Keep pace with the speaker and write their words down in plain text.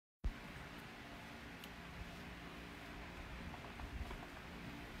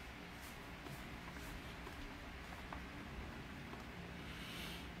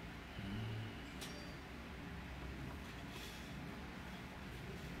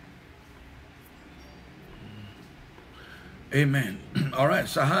Amen. All right,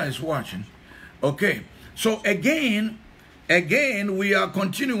 Saha is watching. Okay, so again, we are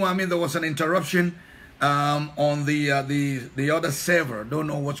continuing. I mean, there was an interruption on the other server. Don't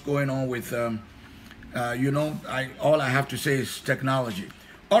know what's going on with all I have to say is technology.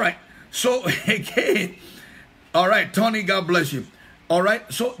 All right, so again, all right, Tony, God bless you. All right,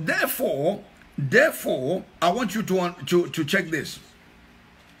 so therefore, I want you to check this.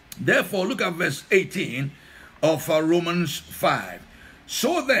 Therefore, look at verse 18 of Romans 5.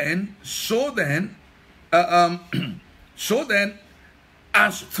 So then,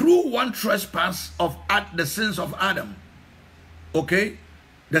 as through one trespass of the sins of Adam, okay,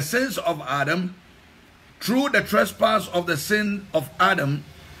 the sins of Adam, through the trespass of the sin of Adam,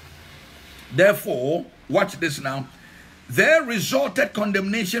 therefore, watch this now, there resulted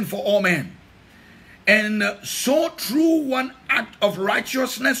condemnation for all men. And so through one act of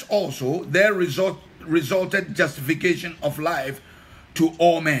righteousness also, there resulted justification of life to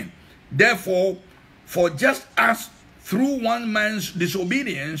all men. Therefore, for just as through one man's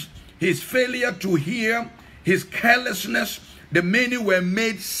disobedience, his failure to hear, his carelessness, the many were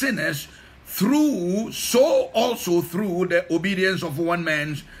made sinners, so also through the obedience of one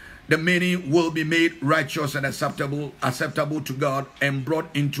man's, the many will be made righteous and acceptable to God and brought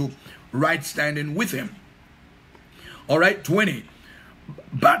into right standing with him. All right, 20.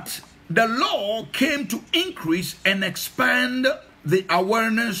 But the law came to increase and expand the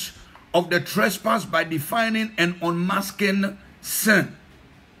awareness of the trespass by defining and unmasking sin.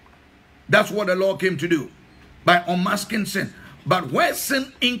 That's what the law came to do, by unmasking sin. But where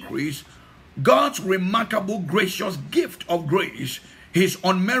sin increased, God's remarkable gracious gift of grace, his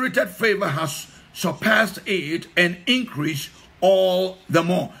unmerited favor has surpassed it and increased all the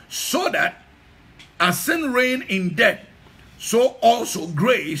more. So that as sin reigned in death, so also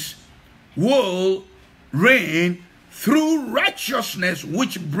grace will reign through righteousness,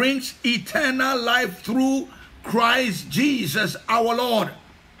 which brings eternal life through Christ Jesus our Lord.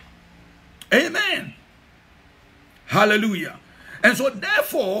 Amen. Hallelujah. And so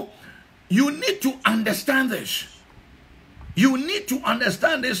therefore, you need to understand this. You need to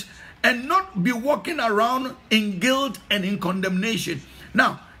understand this and not be walking around in guilt and in condemnation.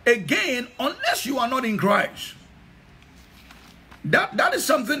 Now, again, unless you are not in Christ, that is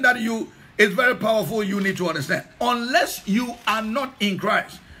something that is very powerful. You need to understand. Unless you are not in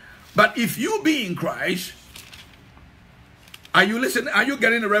Christ. But if you be in Christ, are you listening? Are you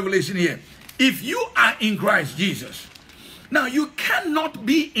getting the revelation here? If you are in Christ Jesus, now you cannot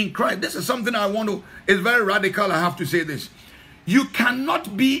be in Christ. This is something I want to, it's very radical. I have to say this. You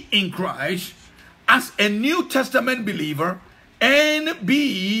cannot be in Christ as a New Testament believer and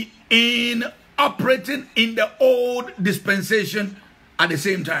be operating in the old dispensation at the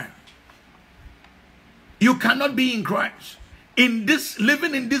same time. You cannot be in Christ,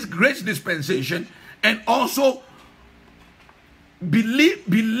 living in this grace dispensation, and also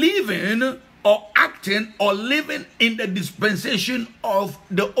believing or acting or living in the dispensation of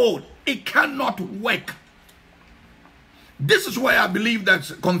the old. It cannot work. This is why I believe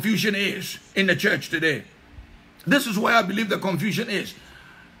that confusion is in the church today. This is why I believe the confusion is.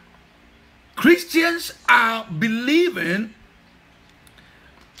 Christians are believing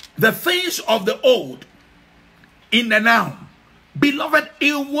the things of the old in the now. Beloved,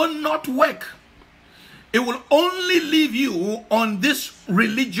 it will not work. It will only leave you on this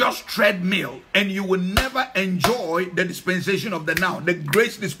religious treadmill, and you will never enjoy the dispensation of the now, the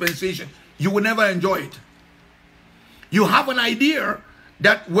grace dispensation. You will never enjoy it. You have an idea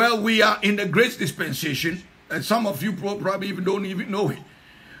that, well, we are in the grace dispensation, and some of you probably even don't even know it.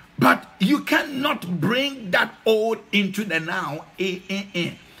 But you cannot bring that old into the now.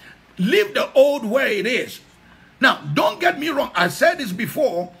 Leave the old where it is. Now, don't get me wrong. I said this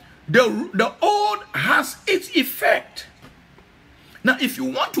before. The old has its effect. Now, if you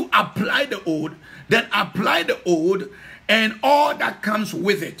want to apply the old, then apply the old and all that comes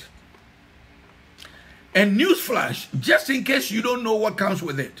with it. And newsflash, just in case you don't know what comes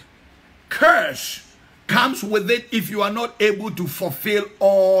with it, curse comes with it if you are not able to fulfill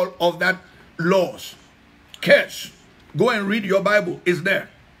all of that laws. Curse. Go and read your Bible. It's there.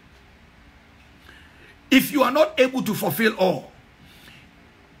 If you are not able to fulfill all,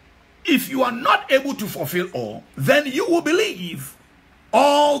 if you are not able to fulfill all, then you will believe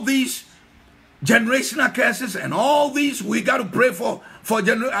all these generational curses and all these. We got to pray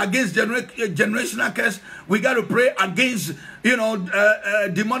against generational curse. We got to pray against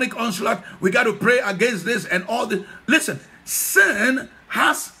demonic onslaught. We got to pray against this and all this. Listen, sin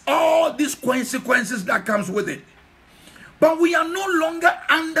has all these consequences that comes with it. But we are no longer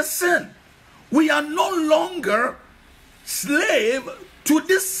under sin. We are no longer slave to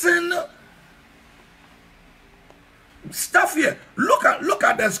this sin stuff here. Look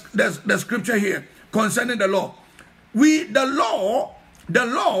at the scripture here concerning the law. The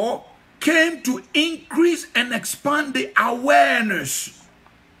law came to increase and expand the awareness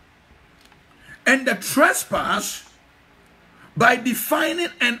and the trespass by defining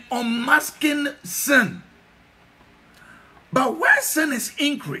and unmasking sin. But where sin is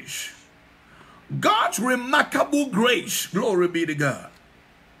increased, God's remarkable grace, glory be to God,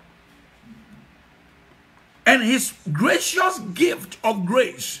 and his gracious gift of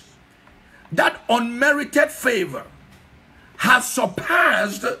grace, that unmerited favor, has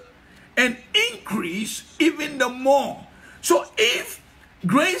surpassed and increased even the more. So if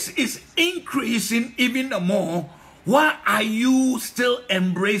grace is increasing even the more, why are you still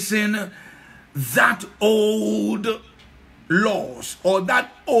embracing that old laws or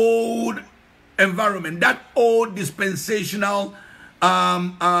that old environment, that old dispensational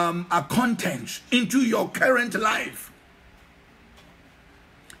content into your current life?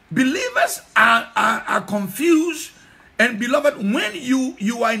 Believers are confused, and beloved, when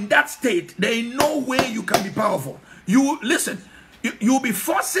you are in that state, there is no way you can be powerful. You'll be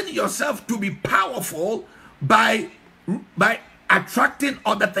forcing yourself to be powerful by attracting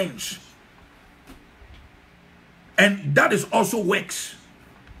other things, and that is also works.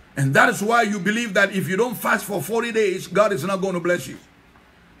 And that is why you believe that if you don't fast for 40 days, God is not going to bless you.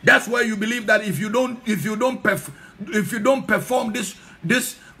 That's why you believe that if you don't perform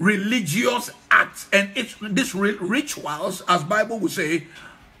this religious acts and these rituals, as Bible will say,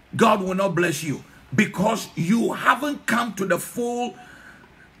 God will not bless you, because you haven't come to the full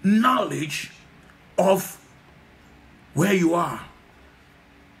knowledge of where you are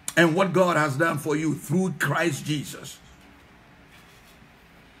and what God has done for you through Christ Jesus.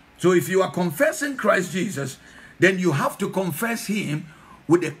 So if you are confessing Christ Jesus, then you have to confess him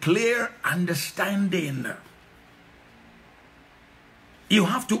with a clear understanding. You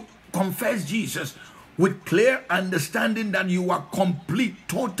have to confess Jesus with clear understanding that you are complete,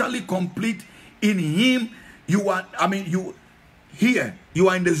 totally complete in him. You are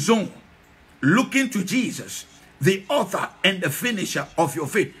in the zone, looking to Jesus, the author and the finisher of your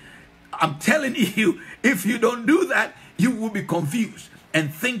faith. I'm telling you, if you don't do that, you will be confused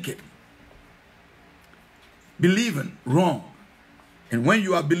and thinking, believing wrong. And when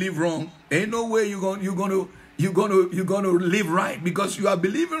you are believe wrong, ain't no way you're gonna live right, because you are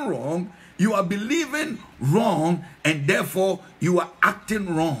believing wrong. You are believing wrong, and therefore you are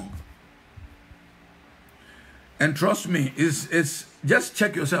acting wrong. And trust me, it's just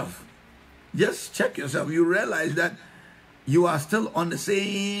check yourself. Just check yourself. You realize that you are still on the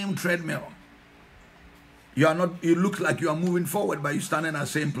same treadmill. You are not. It looks like you are moving forward, but you're standing at the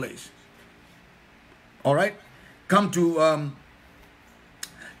same place. All right. Come to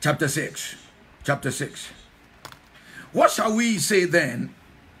chapter 6. Chapter 6. What shall we say then?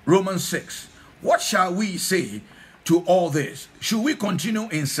 Romans 6. What shall we say to all this? Should we continue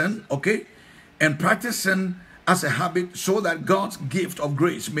in sin, okay, and practice sin as a habit so that God's gift of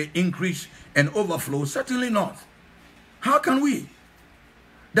grace may increase and overflow? Certainly not. How can we?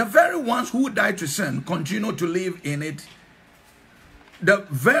 The very ones who died to sin continue to live in it. The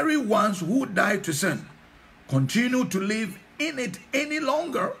very ones who died to sin continue to live in it any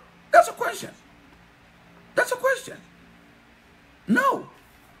longer? That's a question. That's a question. No.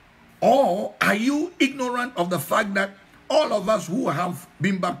 Or are you ignorant of the fact that all of us who have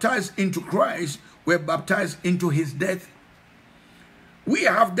been baptized into Christ were baptized into his death? We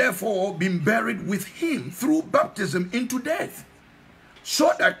have therefore been buried with him through baptism into death,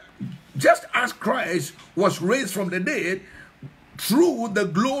 so that just as Christ was raised from the dead through the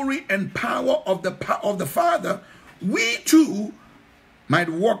glory and power of the Father, we too might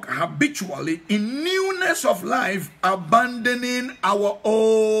walk habitually in newness of life, abandoning our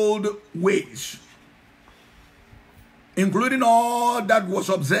old ways, including all that was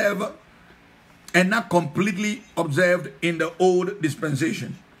observed and not completely observed in the old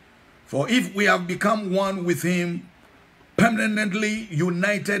dispensation. For if we have become one with him, permanently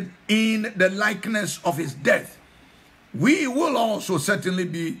united in the likeness of his death, we will also certainly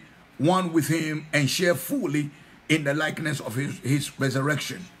be one with him and share fully in the likeness of his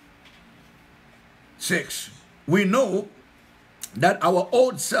resurrection. 6. We know that our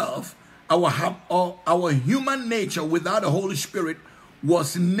old self, our human nature without the Holy Spirit,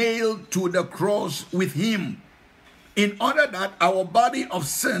 was nailed to the cross with him, in order that our body of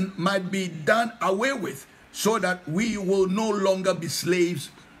sin might be done away with, so that we will no longer be slaves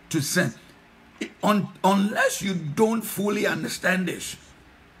to sin. Unless you don't fully understand this,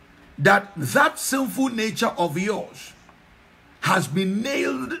 that sinful nature of yours has been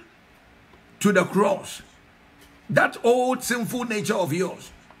nailed to the cross. That old sinful nature of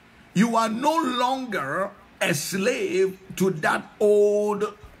yours, you are no longer a slave to that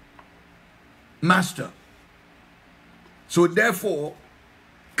old master. So therefore,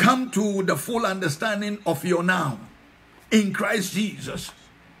 come to the full understanding of your now in Christ Jesus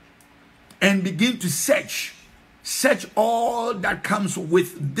and begin to search all that comes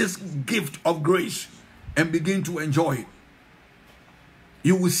with this gift of grace and begin to enjoy it.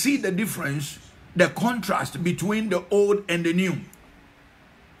 You will see the difference, the contrast between the old and the new.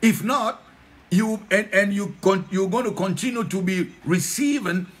 If not, you're going to continue to be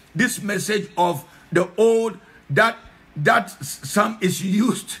receiving this message of the old that some is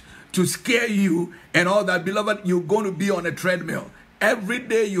used to scare you and all that. Beloved, you're going to be on a treadmill. Every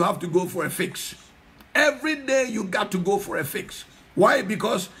day you have to go for a fix. Every day you got to go for a fix. Why?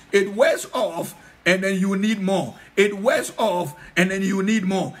 Because it wears off and then you need more. It wears off and then you need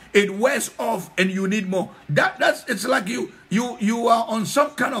more. It wears off and you need more. It's like you are on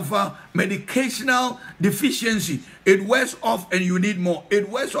some kind of a medicational deficiency. It wears off and you need more. It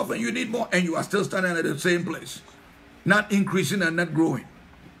wears off and you need more, and you are still standing at the same place, not increasing and not growing.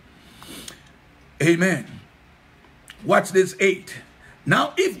 Amen. Watch this 8.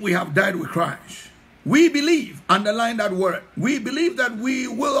 Now, if we have died with Christ, we believe, underline that word, we believe that we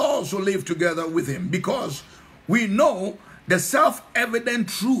will also live together with him, because we know the self-evident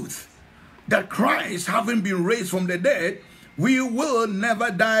truth that Christ, having been raised from the dead, we will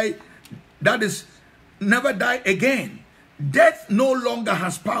never die, that is, never die again. Death no longer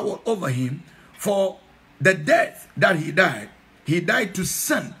has power over him, for the death that he died to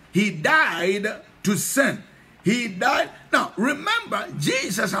sin. He died to sin. He died. Now, remember,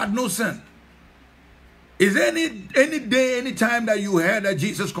 Jesus had no sin. Is there any day, any time that you heard that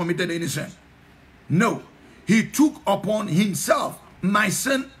Jesus committed any sin? No. He took upon himself my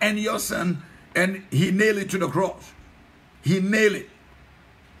sin and your sin, and he nailed it to the cross. He nailed it.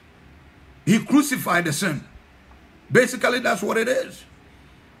 He crucified the sin. Basically, that's what it is.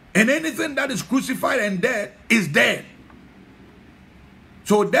 And anything that is crucified and dead is dead.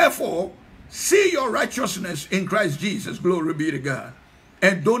 So therefore, see your righteousness in Christ Jesus. Glory be to God.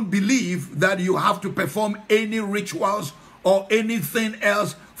 And don't believe that you have to perform any rituals or anything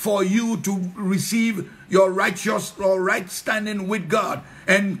else for you to receive your righteous or right standing with God.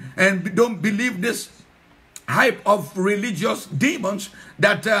 And don't believe this hype of religious demons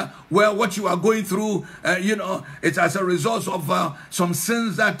that, well, what you are going through, it's as a result of some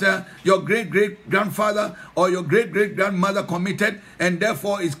sins that your great-great-grandfather or your great-great-grandmother committed, and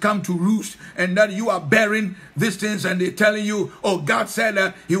therefore it's come to roost, and that you are bearing these things, and they're telling you, oh, God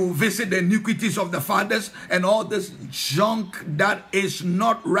said he will visit the iniquities of the fathers, and all this junk that is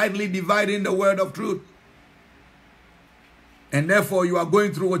not rightly dividing the word of truth. And therefore, you are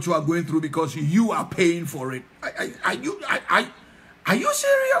going through what you are going through because you are paying for it. Are you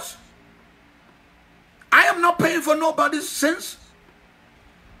serious? I am not paying for nobody's sins.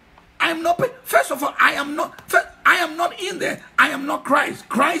 I am not paying. First of all, I am not in there. I am not Christ.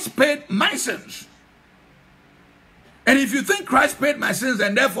 Christ paid my sins. And if you think Christ paid my sins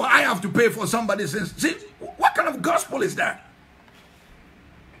and therefore I have to pay for somebody's sins, see, what kind of gospel is that?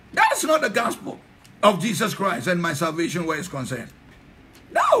 That is not the gospel of Jesus Christ and my salvation where it's concerned.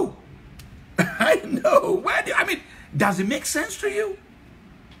 No. I know. Does it make sense to you?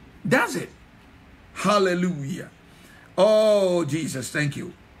 Does it? Hallelujah. Oh, Jesus, thank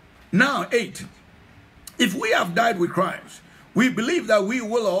you. Now, 8. If we have died with Christ, we believe that we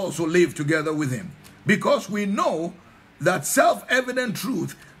will also live together with him, because we know that self-evident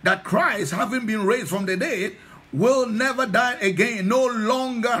truth that Christ, having been raised from the dead, will never die again, no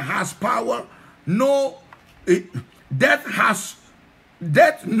longer has power. No, death,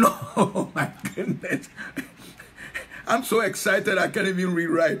 no, oh my goodness. I'm so excited I can't even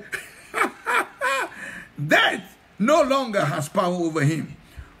rewrite. Death no longer has power over him.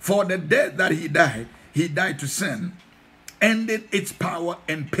 For the death that he died to sin, ended its power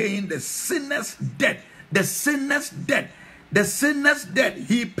and paying the sinner's debt. The sinner's debt. The sinner's debt.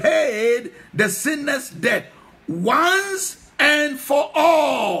 He paid the sinner's debt once and for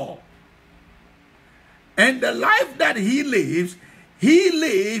all. And the life that he lives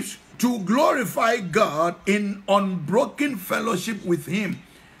to glorify God in unbroken fellowship with him.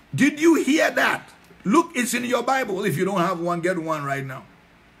 Did you hear that? Look, it's in your Bible. If you don't have one, get one right now.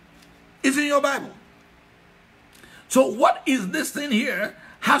 It's in your Bible. So what is this thing here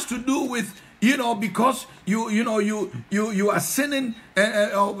has to do with, because you are sinning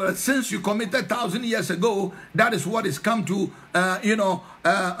since you committed 1,000 years ago. That is what has come to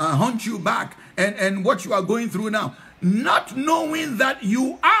haunt you back, and what you are going through now. not knowing that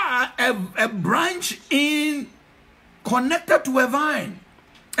you are a branch connected to a vine.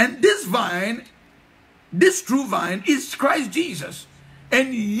 And this vine, this true vine, is Christ Jesus.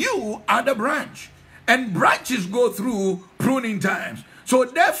 And you are the branch. And branches go through pruning times. So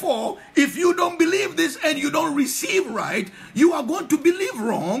therefore, if you don't believe this and you don't receive right, you are going to believe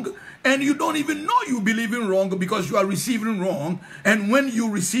wrong. And you don't even know you believe in wrong because you are receiving wrong. And when you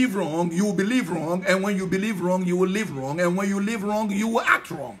receive wrong, you will believe wrong. And when you believe wrong, you will live wrong. And when you live wrong, you will act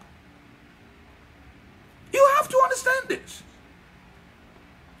wrong. You have to understand this.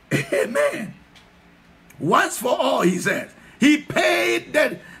 Amen. Once for all, he says. He paid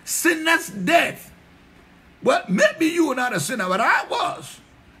the sinner's death. Well, maybe you were not a sinner, but I was.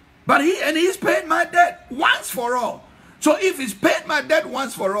 But he's paid my debt once for all. So if he's paid my debt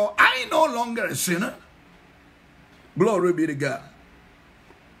once for all, I am no longer a sinner. Glory be to God.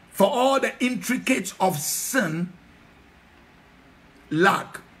 For all the intricacies of sin,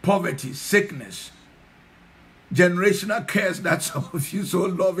 lack, poverty, sickness, generational curse that some of you so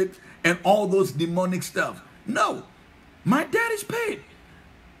love it, and all those demonic stuff. No, my debt is paid.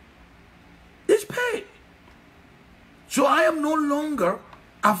 It's paid. So I am no longer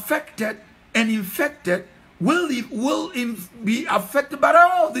affected and infected, will be affected by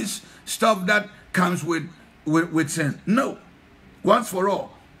all this stuff that comes with sin. No, once for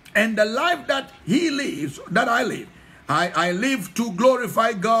all. And the life that he lives, that I live, I live to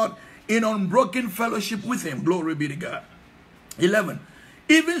glorify God in unbroken fellowship with him. Glory be to God. 11.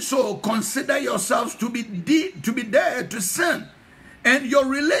 Even so, consider yourselves to be dead to sin, and your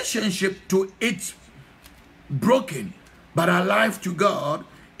relationship to it broken, but alive to God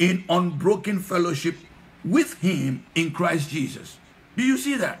in unbroken fellowship with him in Christ Jesus. Do you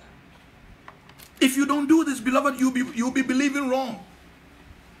see that? If you don't do this, beloved, you'll be believing wrong.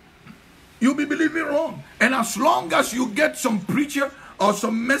 You'll be believing wrong. And as long as you get some preacher or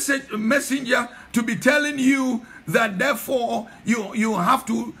some messenger to be telling you that therefore you have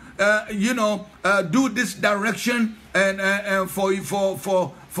to do this direction and for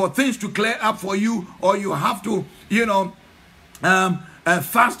things to clear up for you, or you have to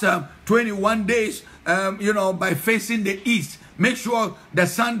fast 21 days by facing the east. Make sure the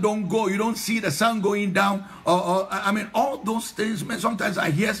sun don't go. You don't see the sun going down. Or I mean, all those things. Man, sometimes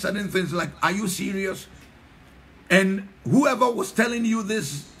I hear certain things like, "Are you serious?" And whoever was telling you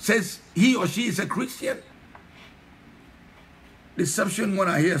this says he or she is a Christian. Deception when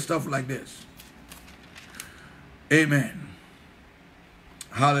I hear stuff like this. Amen.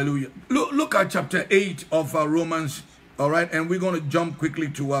 Hallelujah. Look at chapter 8 of Romans. All right, and we're going to jump quickly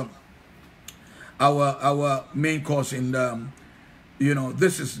to our main course in the.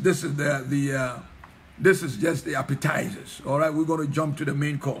 This is just the appetizers. All right, we're going to jump to the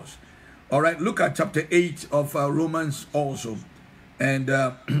main course. All right, look at chapter 8 of Romans also, and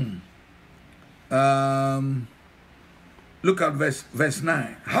look at verse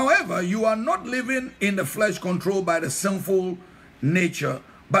 9. However, you are not living in the flesh controlled by the sinful nature,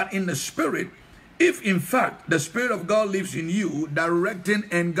 but in the spirit, if in fact the Spirit of God lives in you, directing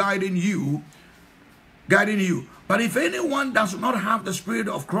and guiding you. But if anyone does not have the Spirit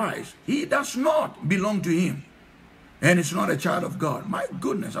of Christ, he does not belong to him, and is not a child of God. My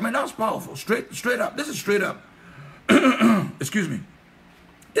goodness, I mean, that's powerful. Straight up. This is straight up. Excuse me.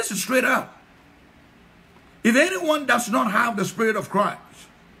 This is straight up. If anyone does not have the Spirit of Christ,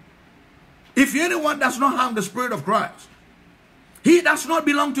 if anyone does not have the Spirit of Christ, he does not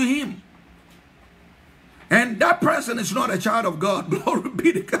belong to him. And that person is not a child of God. Glory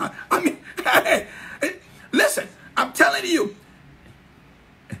be to God. I mean, hey, listen, I'm telling you,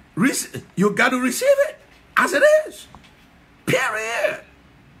 you got to receive it as it is. Period.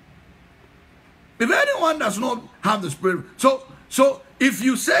 If anyone does not have the Spirit, so if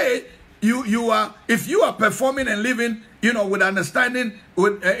you say if you are performing and living, with understanding,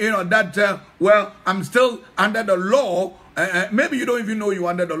 with that well, I'm still under the law. Maybe you don't even know you're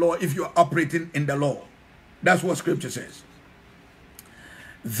under the law if you are operating in the law. That's what Scripture says.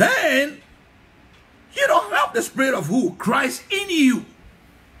 Then you don't have the Spirit of who? Christ in you.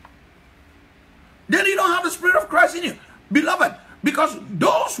 Then you don't have the Spirit of Christ in you. Beloved, because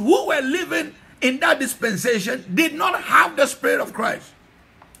those who were living in that dispensation did not have the Spirit of Christ.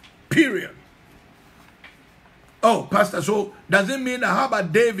 Period. Oh, Pastor, so does it mean that how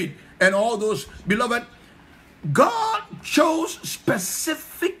about David and all those? Beloved, God chose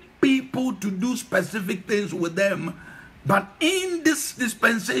specific people to do specific things with them. But in this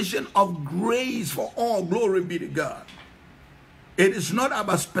dispensation of grace for all, glory be to God, it is not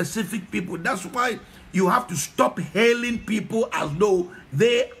about specific people. That's why you have to stop hailing people as though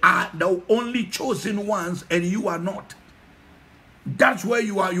they are the only chosen ones and you are not. That's where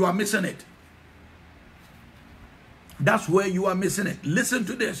you are missing it. That's where you are missing it. Listen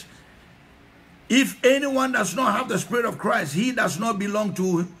to this. If anyone does not have the Spirit of Christ, he does not belong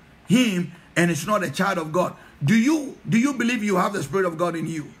to him and is not a child of God. Do you believe you have the Spirit of God in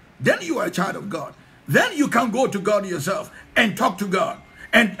you? Then you are a child of God. Then you can go to God yourself and talk to God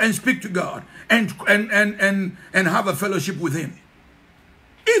and speak to God and have a fellowship with him.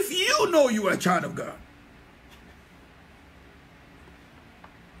 If you know you are a child of God.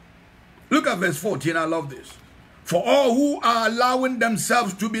 Look at verse 14. I love this. For all who are allowing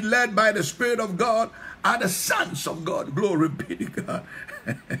themselves to be led by the Spirit of God are the sons of God. Glory be to God.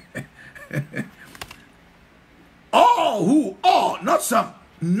 All, not some.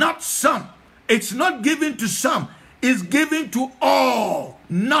 Not some. It's not given to some. It's given to all.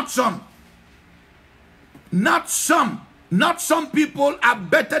 Not some. Not some. Not some people are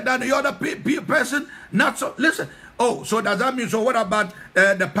better than the other person. Not so. Listen. Oh, so does that mean, so what about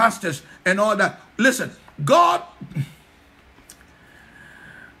the pastors and all that? Listen, God,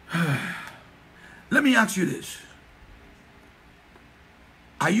 let me ask you this.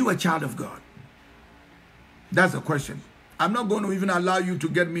 Are you a child of God? That's the question. I'm not going to even allow you to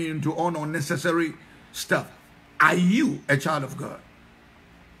get me into unnecessary stuff. Are you a child of God?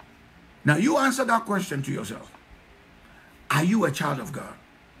 Now you answer that question to yourself. Are you a child of God?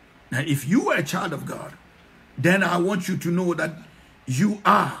 Now if you are a child of God, then I want you to know that you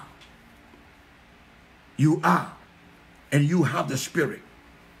are. You are. And you have the Spirit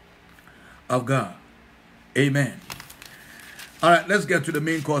of God. Amen. All right, let's get to the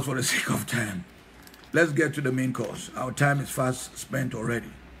main course for the sake of time. Let's get to the main course. Our time is fast spent already.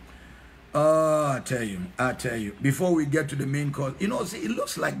 Oh, I tell you. Before we get to the main course, you know, see, it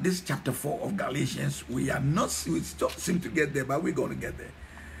looks like this chapter 4 of Galatians, we still seem to get there, but we're going to get there.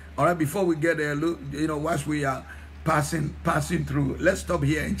 All right, before we get there, look, you know, whilst we are passing through, let's stop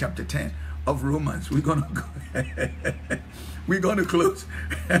here in chapter 10 of Romans. We're going to go. We're going to close.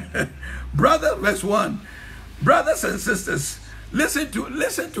 Brother, verse 1. Brothers and sisters, listen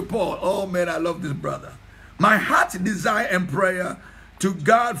to Paul. Oh man, I love this brother. My heart's desire and prayer to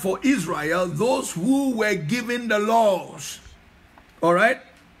God for Israel, those who were given the laws, all right,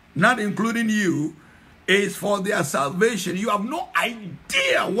 not including you, is for their salvation. You have no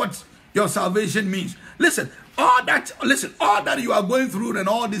idea what your salvation means. Listen, all that you are going through and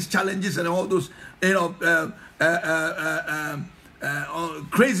all these challenges and all those, you know,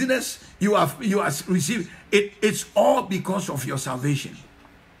 craziness you are receiving, it's all because of your salvation.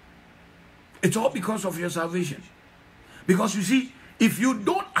 It's all because of your salvation. Because you see, if you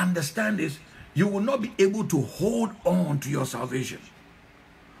don't understand this, you will not be able to hold on to your salvation,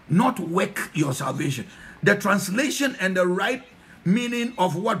 not work your salvation. The translation and the right meaning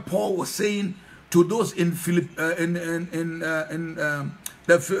of what Paul was saying to those in Philippians,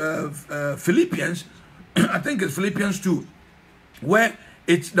 I think it's Philippians 2, where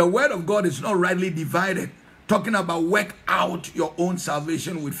it's the word of God is not rightly divided, talking about work out your own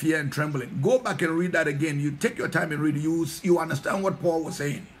salvation with fear and trembling. Go back and read that again. You take your time and read it. You understand what Paul was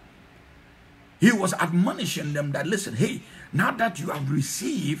saying. He was admonishing them that, listen, hey, now that you have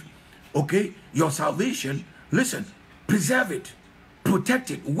received, okay, your salvation, listen, preserve it, protect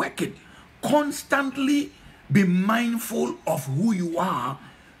it, work it, constantly be mindful of who you are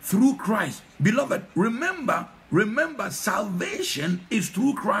through Christ. Beloved, remember, salvation is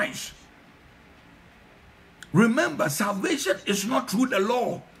through Christ. Remember, salvation is not through the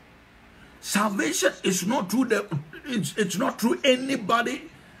law. Salvation is not through it's not through anybody,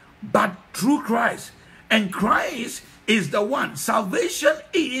 but through Christ. And Christ is the one. Salvation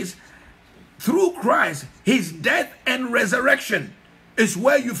is through Christ. His death and resurrection is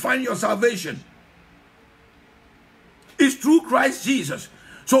where you find your salvation. It's through Christ Jesus.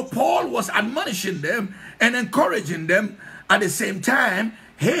 So Paul was admonishing them and encouraging them at the same time,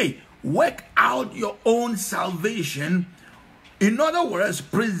 hey, work out your own salvation. In other words,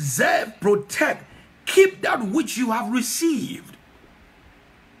 preserve, protect, keep that which you have received.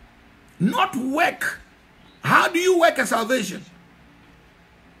 Not work. How do you work a salvation?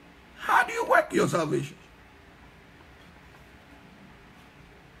 How do you work your salvation?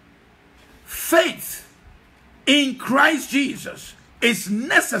 Faith in Christ Jesus is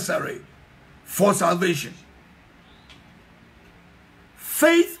necessary for salvation.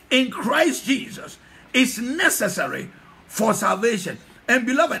 Faith in Christ Jesus is necessary for salvation. And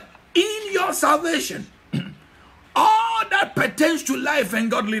beloved, in your salvation, all that pertains to life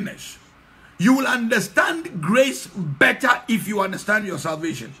and godliness, you will understand grace better if you understand your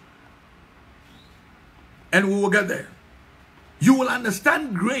salvation. And we will get there. You will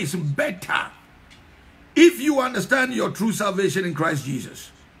understand grace better if you understand your true salvation in Christ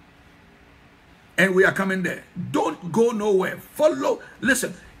Jesus. And we are coming there. Don't go nowhere. Follow.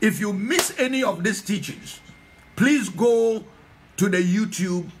 Listen, if you miss any of these teachings, please go to the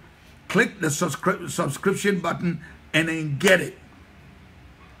YouTube, click the subscription button, and then get it.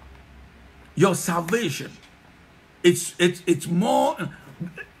 Your salvation, it's more.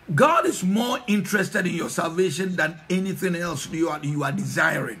 God is more interested in your salvation than anything else you are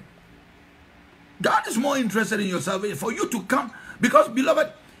desiring. God is more interested in your salvation for you to come. Because,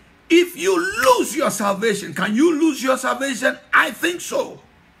 beloved, if you lose your salvation, can you lose your salvation? I think so.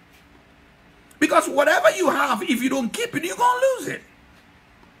 Because whatever you have, if you don't keep it, you're going to lose it.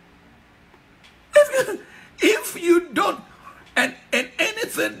 If you don't, and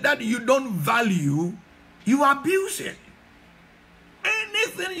anything that you don't value, you abuse it.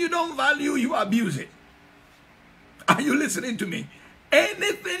 Anything you don't value, you abuse it. Are you listening to me?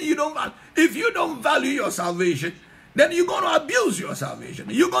 Anything you don't value. If you don't value your salvation, then you're going to abuse your salvation.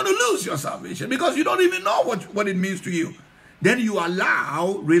 You're going to lose your salvation because you don't even know what it means to you. Then you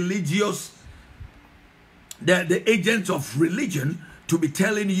allow religious, the agents of religion to be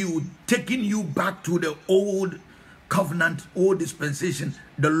telling you, taking you back to the old covenant, old dispensation,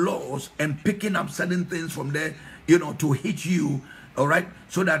 the laws, and picking up certain things from there, to hit you, all right?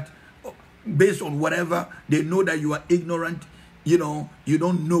 So that based on whatever, they know that you are ignorant, you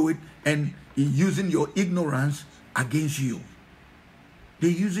don't know it, and using your ignorance against you. They're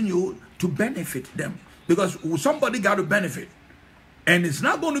using you to benefit them because somebody got to benefit, and it's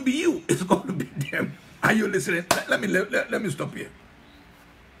not going to be you, it's going to be them. Are you listening? Let me stop here.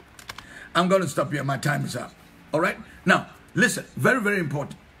 I'm going to stop here. My time is up. All right? Now, listen. Very, very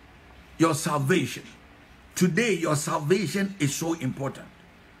important. Your salvation. Today, your salvation is so important.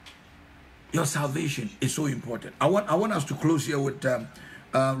 Your salvation is so important. I want us to close here with,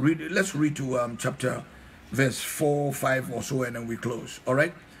 let's read to chapter, verse 4, 5 or so, and then we close. All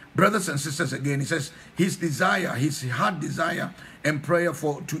right? Brothers and sisters, again, he says, his desire, his heart desire and prayer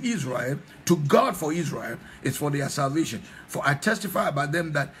to Israel, to God for Israel, is for their salvation. For I testify about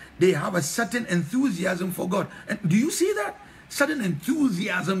them that they have a certain enthusiasm for God. And do you see that? Certain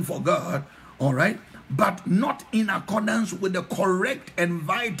enthusiasm for God, all right? But not in accordance with the correct and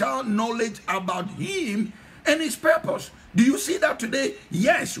vital knowledge about Him and His purpose. Do you see that today?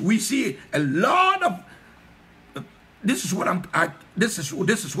 Yes, we see a lot of. This is what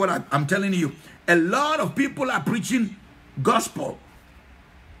I'm telling you. A lot of people are preaching gospel,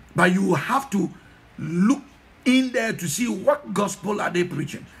 but you have to look in there to see what gospel are they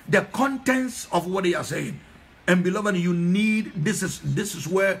preaching, the contents of what they are saying. And beloved, you need this is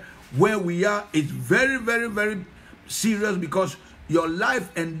where we are. It's very, very, very serious because your life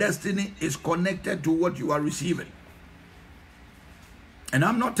and destiny is connected to what you are receiving. And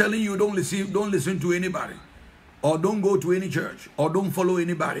I'm not telling you don't listen to anybody, or don't go to any church, or don't follow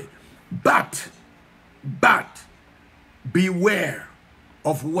anybody. But beware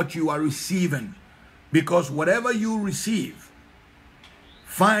of what you are receiving, because whatever you receive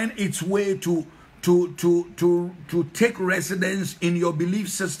find its way to take residence in your belief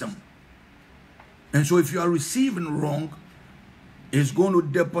system. And so if you are receiving wrong, it's going to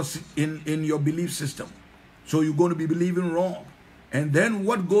deposit in your belief system. So you're going to be believing wrong. And then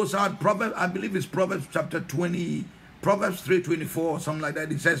what goes out, Proverbs, I believe it's Proverbs chapter 20, Proverbs 3:24 or something like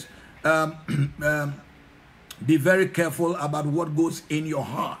that. It says, be very careful about what goes in your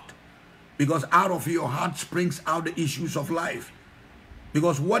heart, because out of your heart springs out the issues of life.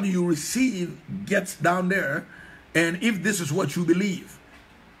 Because what you receive gets down there. And if this is what you believe,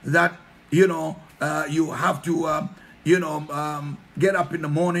 that, you have to, get up in the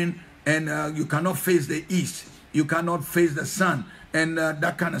morning and you cannot face the east. You cannot face the sun. And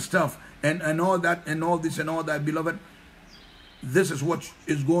that kind of stuff, and all that, and all this and all that, beloved, this is what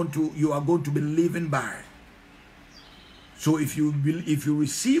you are going to be living by. So if you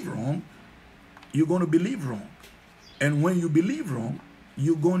receive wrong, you're going to believe wrong, and when you believe wrong,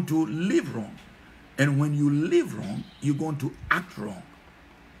 you're going to live wrong, and when you live wrong, you're going to act wrong.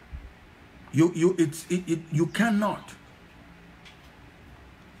 You cannot.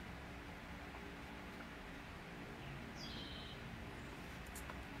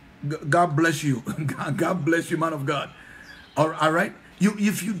 God bless you. God bless you, man of God. All right?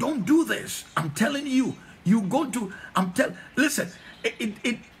 If you don't do this, I'm telling you, listen,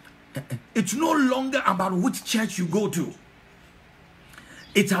 it's no longer about which church you go to.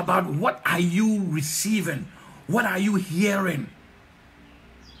 It's about what are you receiving? What are you hearing?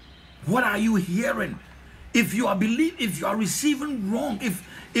 What are you hearing? If you are receiving wrong,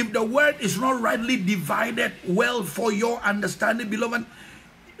 if the word is not rightly divided well for your understanding, beloved,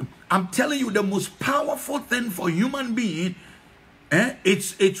 I'm telling you, the most powerful thing for human being,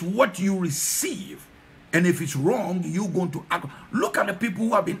 it's what you receive. And if it's wrong, you're going to act. Look at the people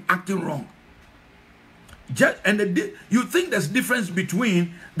who have been acting wrong. You think there's difference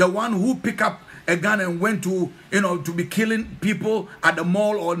between the one who pick up a gun and went to, to be killing people at the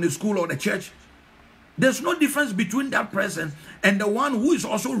mall or in the school or the church? There's no difference between that person and the one who is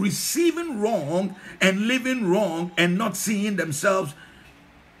also receiving wrong and living wrong and not seeing themselves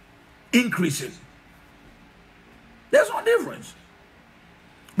increasing. There's no difference.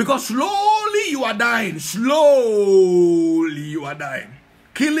 Because slowly you are dying. Slowly you are dying.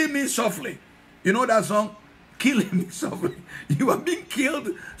 Killing me softly. You know that song? Killing me softly. You are being killed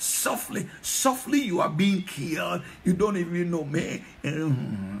softly. Softly you are being killed. You don't even know,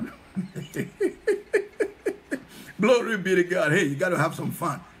 man. Glory be to God. Hey, you got to have some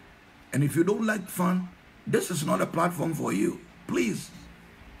fun. And if you don't like fun, this is not a platform for you. Please.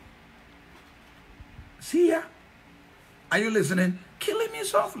 See ya. Are you listening? Killing me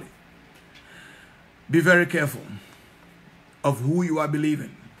softly. Be very careful of who you are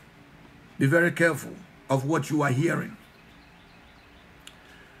believing. Be very careful of what you are hearing.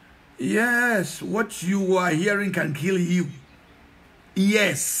 Yes, what you are hearing can kill you.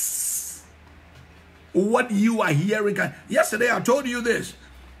 Yes. What you are hearing can... Yesterday I told you this.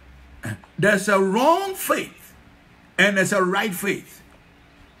 There's a wrong faith and there's a right faith.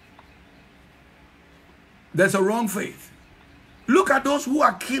 There's a wrong faith. Look at those who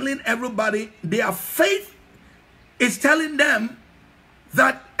are killing everybody. Their faith is telling them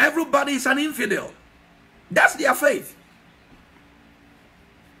that everybody is an infidel. That's their faith.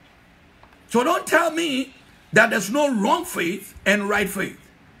 So don't tell me that there's no wrong faith and right faith.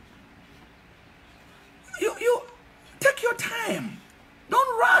 You take your time.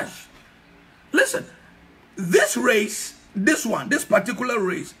 Don't rush. Listen, this race, this particular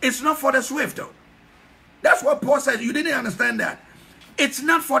race, it's not for the swift. That's what Paul said. You didn't understand that. It's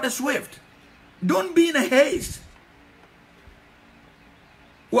not for the swift. Don't be in a haste.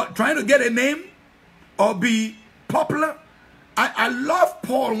 What, trying to get a name or be popular? I love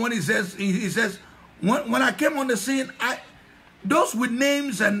Paul when he says, when I came on the scene, those with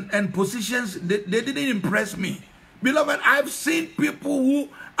names and positions, they didn't impress me. Beloved, I've seen people who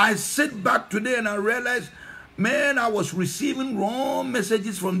I sit back today and I realize, man, I was receiving wrong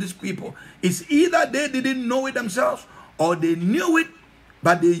messages from these people. It's either they didn't know it themselves or they knew it,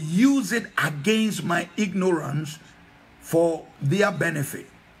 but they use it against my ignorance for their benefit.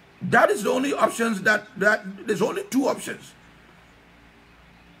 That is the only options there's only two options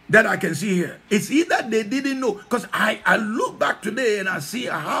that I can see here. It's either they didn't know, because I look back today and I see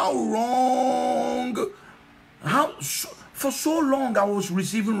how wrong, for so long I was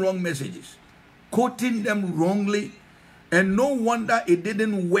receiving wrong messages, quoting them wrongly, and no wonder it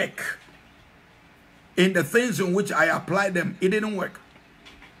didn't work. In the things in which I applied them, it didn't work.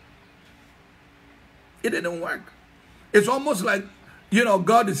 It didn't work. It's almost like,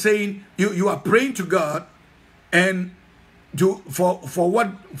 God is saying, you are praying to God and for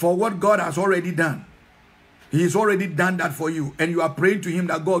what God has already done. He's already done that for you, and you are praying to him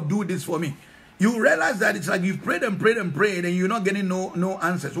that God, do this for me. You realize that it's like you've prayed and prayed and prayed and you're not getting no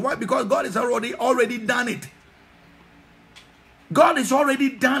answers. Why? Because God has already done it. God has already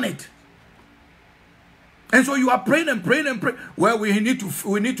done it. And so you are praying and praying and praying. Well, we need to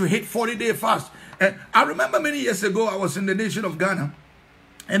hit 40-day fast. And I remember many years ago, I was in the nation of Ghana,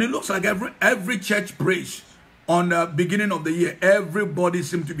 and it looks like every church prays on the beginning of the year. Everybody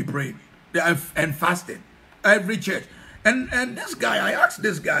seemed to be praying and fasting. Every church. And this guy, I asked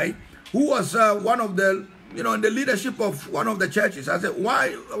this guy, who was one of the, in the leadership of one of the churches. I said,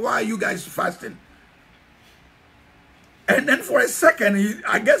 why are you guys fasting? And then for a second,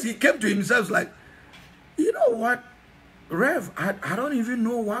 I guess he came to himself like, you know what, Rev, I don't even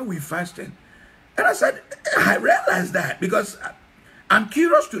know why we're fasting. And I said, I realized that because I'm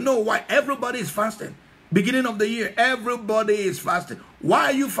curious to know why everybody is fasting. Beginning of the year, everybody is fasting. Why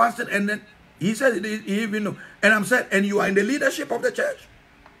are you fasting? And then he said, he even know. And I'm saying, and you are in the leadership of the church.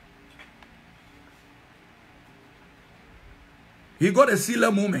 He got a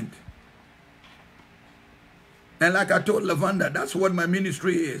Selah moment. And like I told Lavanda, that's what my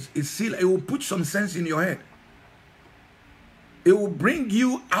ministry is. It's Selah. It will put some sense in your head. It will bring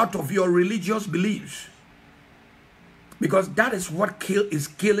you out of your religious beliefs. Because that is what is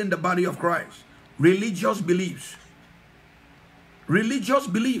killing the body of Christ. Religious beliefs. Religious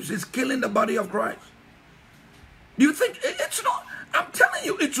beliefs is killing the body of Christ. Do you think it's not? I'm telling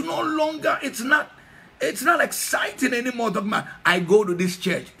you, it's no longer, it's not it's not exciting anymore. I go to this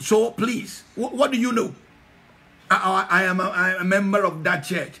church. So please, what do you know? I am a member of that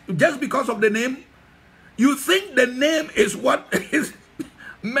church. Just because of the name, you think the name is what is.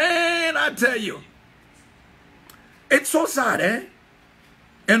 Man, I tell you, it's so sad, eh?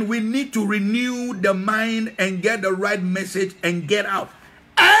 And we need to renew the mind and get the right message and get out.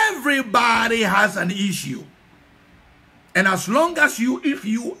 Everybody has an issue. And as long as if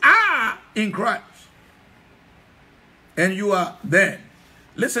you are in Christ and you are there,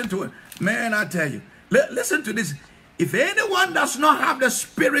 listen to it. Man, I tell you, listen to this. If anyone does not have the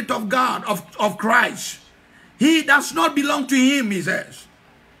Spirit of God, of Christ, he does not belong to him, he says.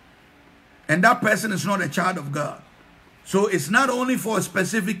 And that person is not a child of God. So it's not only for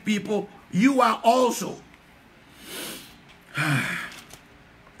specific people, you are also.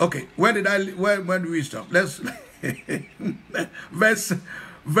 Okay, where do we stop? Let's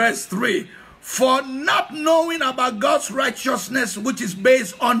verse 3. For not knowing about God's righteousness, which is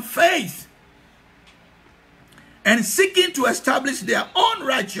based on faith, and seeking to establish their own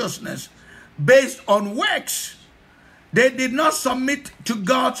righteousness based on works, they did not submit to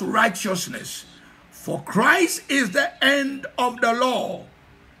God's righteousness. For Christ is the end of the law.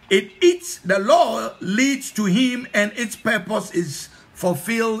 The law leads to him, and its purpose is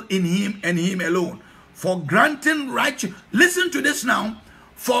fulfilled in him and him alone. For granting listen to this now.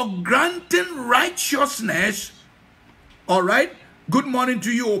 For granting righteousness, all right? Good morning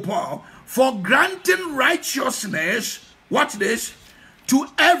to you, Paul. For granting righteousness, watch this, to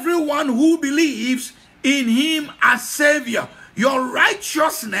everyone who believes in him as Savior. Your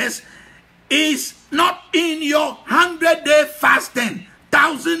righteousness is not in your 100-day fasting,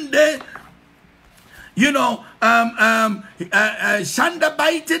 1,000-day,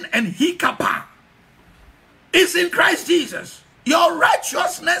 Shandabiting and Hikapa. It's in Christ Jesus. Your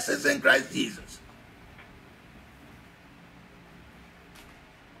righteousness is in Christ Jesus.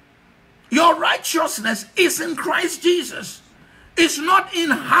 Your righteousness is in Christ Jesus. It's not in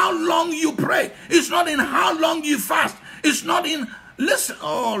how long you pray. It's not in how long you fast. It's not in, listen,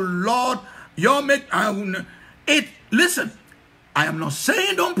 oh Lord, listen, I am not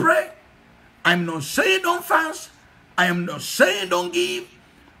saying don't pray. I'm not saying don't fast. I am not saying don't give.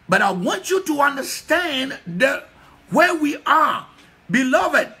 But I want you to understand that where we are,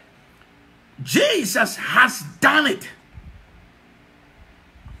 beloved, Jesus has done it.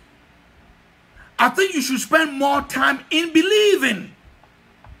 I think you should spend more time in believing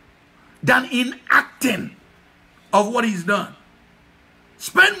than in acting of what he's done.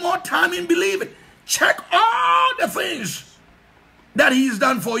 Spend more time in believing. Check all the things that he's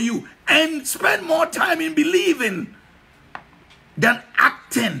done for you and spend more time in believing than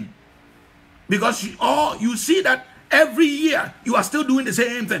acting. Because you see that every year you are still doing the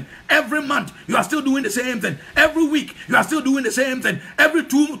same thing. Every month you are still doing the same thing. Every week you are still doing the same thing. Every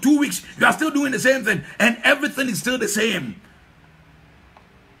two weeks you are still doing the same thing. And everything is still the same.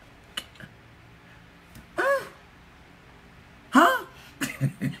 Huh?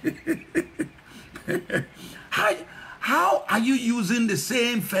 How are you using the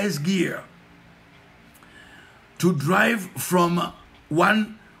same first gear to drive from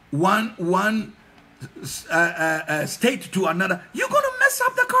one state to another? You're going to mess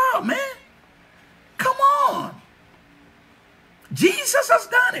up the car, man. Come on. Jesus has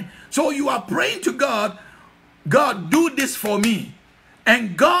done it. So you are praying to God, God, do this for me.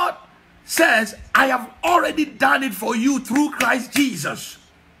 And God says, I have already done it for you through Christ Jesus.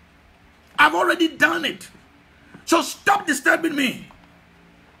 I've already done it. So stop disturbing me.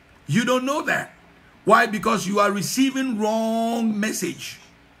 You don't know that. Why? Because you are receiving wrong message.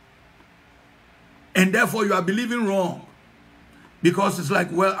 And therefore you are believing wrong. Because it's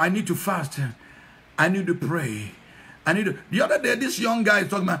like, well, I need to fast. I need to pray. The other day, this young guy is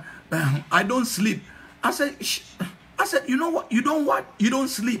talking about, I don't sleep. I said, you know what? You don't what? You don't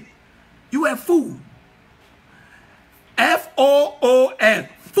sleep. You are a fool. F-O-O-L.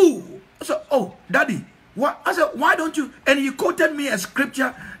 Fool. I said, oh, daddy. What? I said, why don't you? And he quoted me a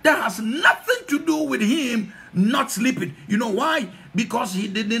scripture that has nothing to do with him not sleeping. You know why? Because he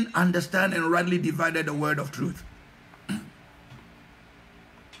didn't understand and rightly divided the word of truth. I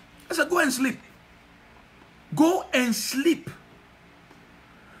said, go and sleep. Go and sleep.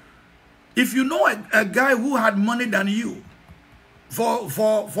 If you know a guy who had money than you, for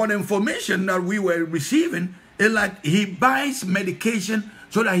the information that we were receiving, it's like he buys medication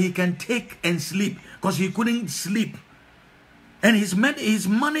so that he can take and sleep, because he couldn't sleep. And his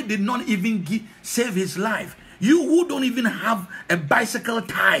money did not even save his life. You who don't even have a bicycle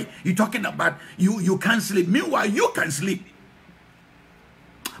tie, you're talking about you can't sleep. Meanwhile, you can sleep.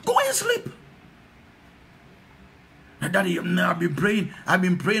 Go and sleep. Daddy, I've been praying,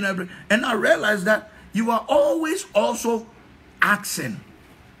 and I realized that you are always also asking.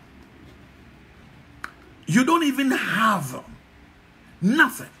 You don't even have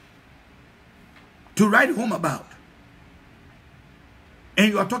nothing to write home about,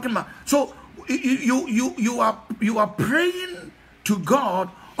 and you are talking about. So you are praying to God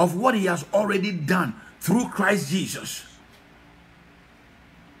of what He has already done through Christ Jesus.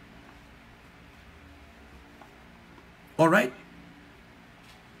 All right?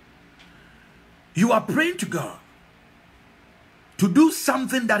 You are praying to God to do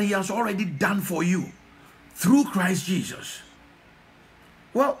something that He has already done for you through Christ Jesus.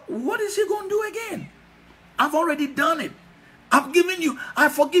 Well, what is He going to do again? I've already done it. I've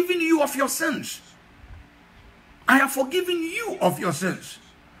forgiven you of your sins. I have forgiven you of your sins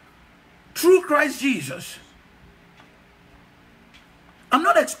through Christ Jesus. I'm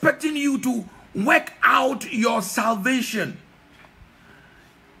not expecting you to work out your salvation.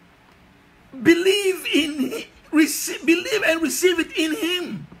 Believe and receive it in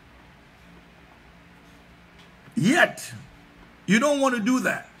Him. Yet, you don't want to do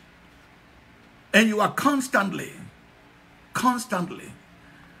that. And you are constantly.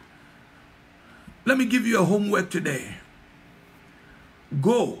 Let me give you a homework today.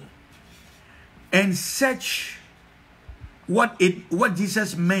 Go and search what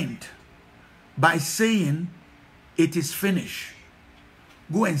Jesus meant by saying it is finished.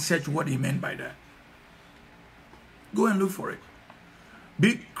 Go and search what He meant by that. Go and look for it.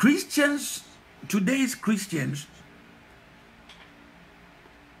 Christians, today's Christians,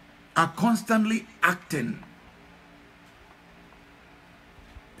 are constantly acting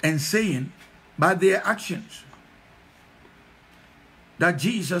and saying by their actions that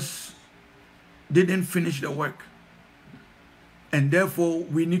Jesus didn't finish the work, and therefore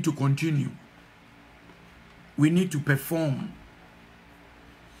we need to continue. We need to perform.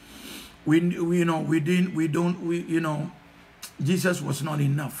 Jesus was not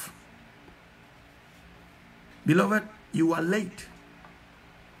enough. Beloved, you are late.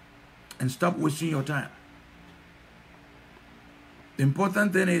 And stop wasting your time. The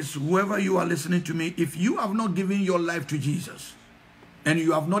important thing is, whoever you are listening to me, if you have not given your life to Jesus and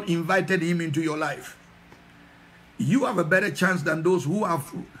you have not invited Him into your life, you have a better chance than those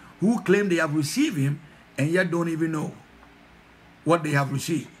who claim they have received Him and yet don't even know what they have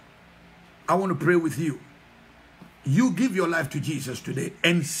received. I want to pray with you. You give your life to Jesus today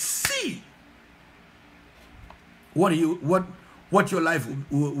and see what your life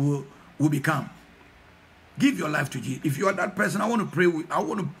will become. Give your life to Jesus. If you are that person, I want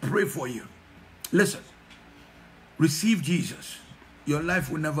to pray for you. Listen. Receive Jesus. Your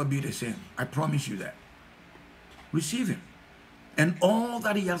life will never be the same. I promise you that. Receive Him and all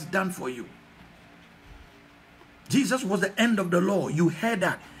that He has done for you. Jesus was the end of the law. You heard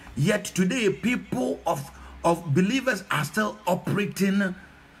that. Yet today, people of believers are still operating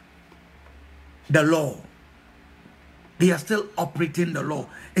the law. They are still operating the law.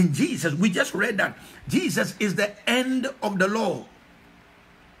 And Jesus, we just read that Jesus is the end of the law.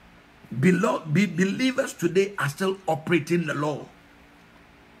 Believers today are still operating the law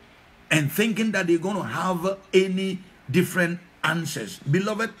and thinking that they're going to have any different answers.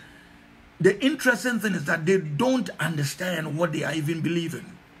 Beloved, the interesting thing is that they don't understand what they are even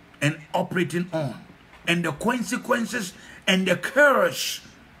believing and operating on, and the consequences and the curse.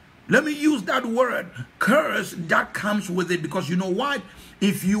 Let me use that word, curse, that comes with it. Because you know why?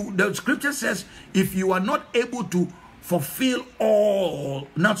 The scripture says, if you are not able to fulfill all,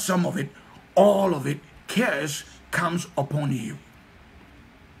 not some of it, all of it, curse comes upon you.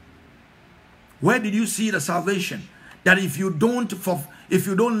 Where did you see the salvation? That if you don't fulfill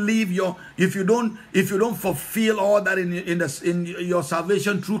all that in your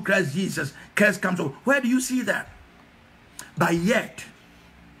salvation through Christ Jesus, curse comes up. Where do you see that? But yet,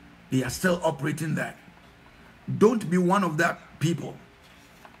 they are still operating that. Don't be one of that people.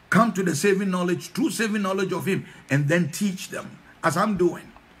 Come to the saving knowledge, true saving knowledge of Him, and then teach them, as I'm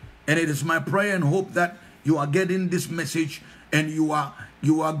doing. And it is my prayer and hope that you are getting this message and you are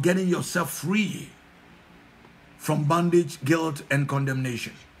getting yourself free from bondage, guilt, and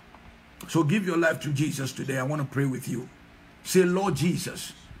condemnation. So give your life to Jesus today. I want to pray with you. Say, Lord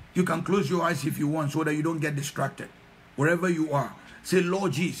Jesus. You can close your eyes if you want so that you don't get distracted. Wherever you are, say,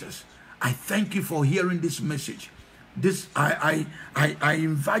 Lord Jesus, I thank you for hearing this message. I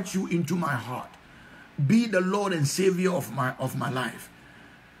invite you into my heart. Be the Lord and Savior of my life.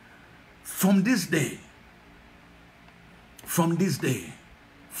 From this day,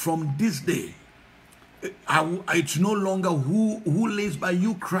 it's no longer who lives, but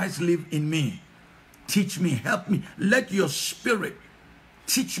you, Christ, live in me. Teach me, help me. Let your Spirit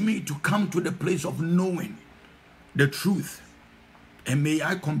teach me to come to the place of knowing the truth. And may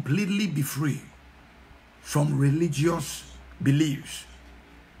I completely be free from religious beliefs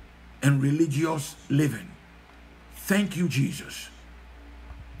and religious living. Thank you, Jesus.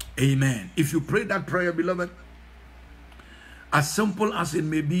 Amen. If you pray that prayer, beloved, as simple as it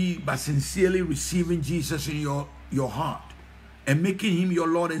may be, but sincerely receiving Jesus in your heart and making him your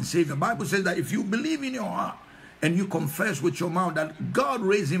Lord and Savior. The Bible says that if you believe in your heart and you confess with your mouth that God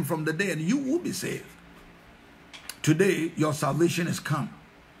raised him from the dead, you will be saved. Today, your salvation has come.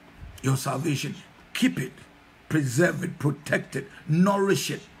 Your salvation. Keep it, preserve it, protect it,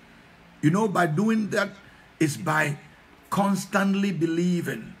 nourish it. You know, by doing that is by constantly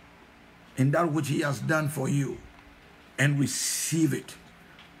believing in that which he has done for you and receive it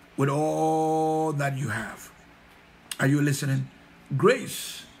with all that you have. Are you listening?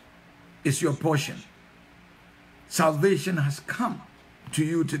 Grace is your portion. Salvation has come to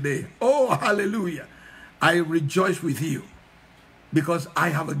you today. Oh, hallelujah. I rejoice with you because I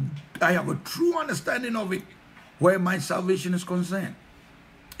have a true understanding of it where my salvation is concerned.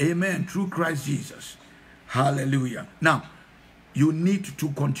 Amen. Through Christ Jesus. Hallelujah. Now, you need to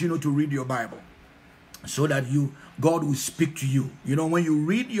continue to read your Bible so that God will speak to you. You know, when you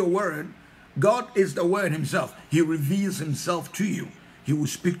read your word, God is the word himself. He reveals himself to you. He will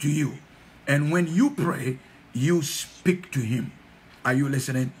speak to you. And when you pray, you speak to him. Are you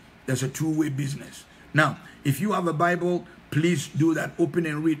listening? There's a two-way business. Now, if you have a Bible, please do that. Open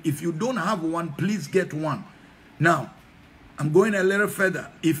and read. If you don't have one, please get one. Now, I'm going a little further.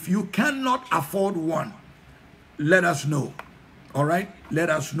 If you cannot afford one, let us know. All right? Let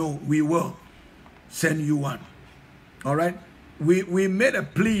us know. We will send you one. All right? We made a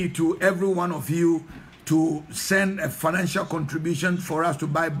plea to every one of you to send a financial contribution for us to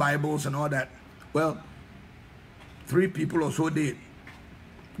buy Bibles and all that. Well, 3 people or so did.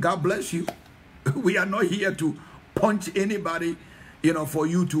 God bless you. We are not here to punch anybody, you know, for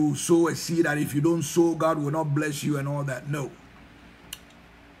you to sow a seed that if you don't sow, God will not bless you and all that. No.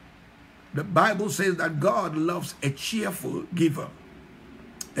 The Bible says that God loves a cheerful giver.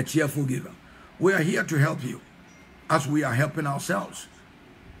 A cheerful giver. We are here to help you as we are helping ourselves.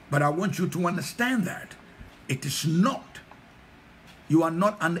 But I want you to understand that it is not, you are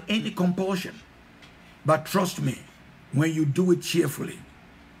not under any compulsion. But trust me, when you do it cheerfully,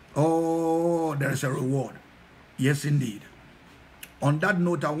 oh, there is a reward. Yes, indeed. On that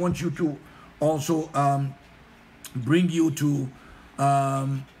note, I want you to also bring you to,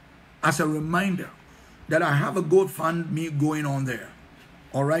 as a reminder, that I have a GoFundMe going on there.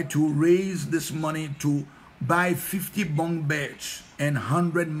 All right, to raise this money to buy 50 bunk beds and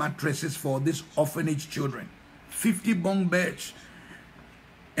 100 mattresses for this orphanage children. 50 bunk beds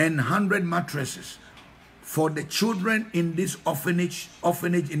and 100 mattresses for the children in this orphanage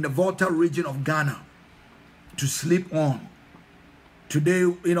in the Volta region of Ghana to sleep on. Today,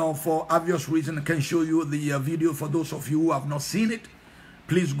 you know, for obvious reason, I can show you the video. For those of you who have not seen it,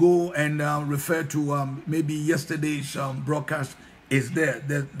 please go and refer to maybe yesterday's broadcast. Is there.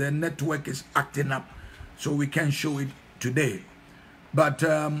 The network is acting up, so we can't show it today. But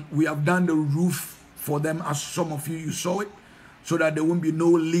we have done the roof for them, as some of you saw it, so that there won't be no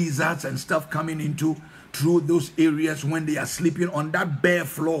lizards and stuff coming into through those areas when they are sleeping on that bare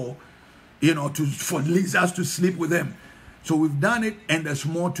floor, you know, for lizards to sleep with them. So we've done it, and there's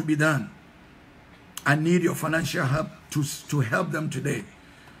more to be done. I need your financial help to help them today.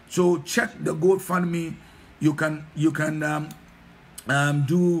 So check the GoFundMe. You can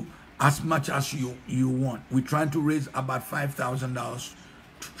do as much as you want. We're trying to raise about $5,000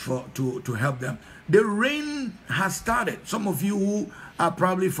 to help them. The rain has started. Some of you who are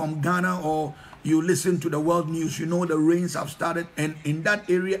probably from Ghana or you listen to the world news, you know the rains have started, and in that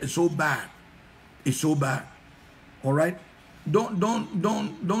area it's so bad. It's so bad. All right?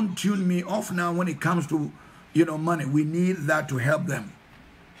 Don't tune me off now when it comes to, you know, money. We need that to help them.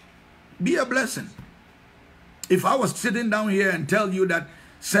 Be a blessing. If I was sitting down here and tell you that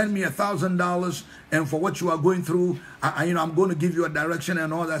send me $1,000 and for what you are going through, you know, I'm going to give you a direction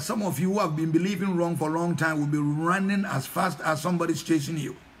and all that, some of you who have been believing wrong for a long time will be running as fast as somebody's chasing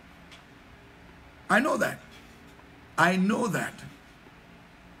you. I know that. I know that.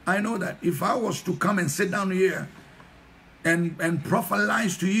 I know that. If I was to come and sit down here and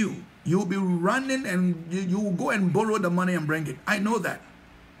prophesize to you, you'll be running and you will go and borrow the money and bring it. I know that.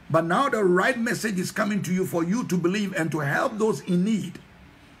 But now the right message is coming to you for you to believe and to help those in need.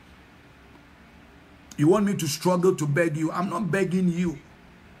 You want me to struggle to beg you? I'm not begging you.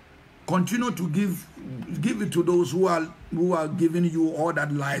 Continue to give it to those who are giving you all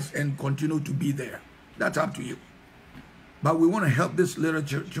that lies, and continue to be there. That's up to you. But we want to help these little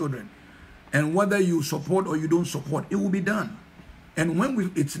children. And whether you support or you don't support, it will be done. And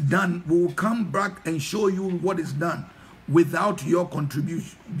when it's done, we will come back and show you what is done without your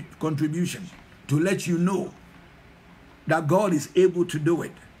contribution to let you know that God is able to do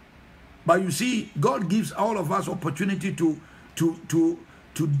it. But you see, God gives all of us opportunity to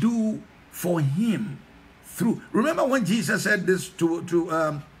do for him through. Remember when Jesus said this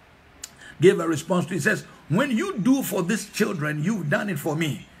gave a response to, he says, when you do for these children, you've done it for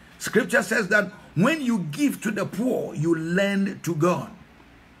me. Scripture says that when you give to the poor, you lend to God.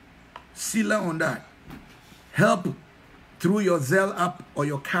 Seal on that. Help through your Zelle app or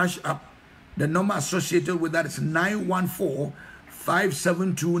your Cash app. The number associated with that is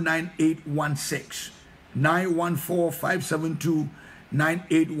 914-572-9816.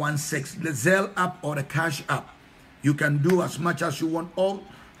 914-572-9816. The Zelle app or the Cash app. You can do as much as you want. Or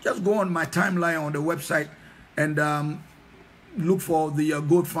just go on my timeline on the website and look for the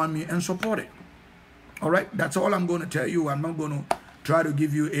GoFundMe and support it. All right, that's all I'm going to tell you. I'm not going to try to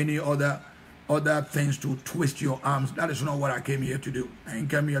give you any other things to twist your arms. That is not what I came here to do. I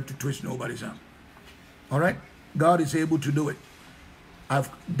ain't come here to twist nobody's arm. All right, God is able to do it.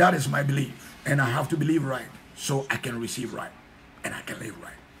 That is my belief, and I have to believe right so I can receive right and I can live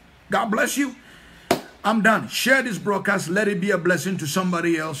right. God bless you. I'm done. Share this broadcast. Let it be a blessing to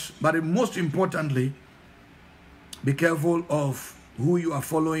somebody else. But most importantly, be careful of who you are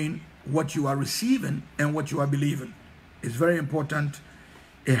following, what you are receiving, and what you are believing. It's very important.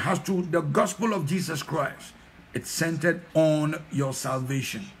 It has to, the gospel of Jesus Christ, it's centered on your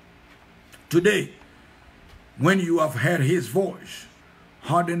salvation. Today, when you have heard his voice,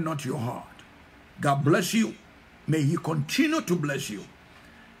 harden not your heart. God bless you. May he continue to bless you.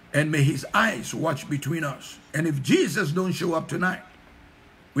 And may his eyes watch between us. And if Jesus don't show up tonight,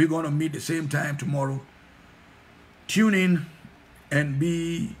 we're going to meet the same time tomorrow. Tune in and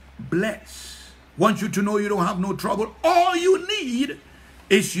be blessed. Want you to know you don't have no trouble. All you need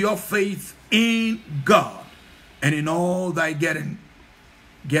is your faith in God. And in all thy getting,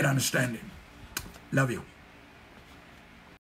 get understanding. Love you.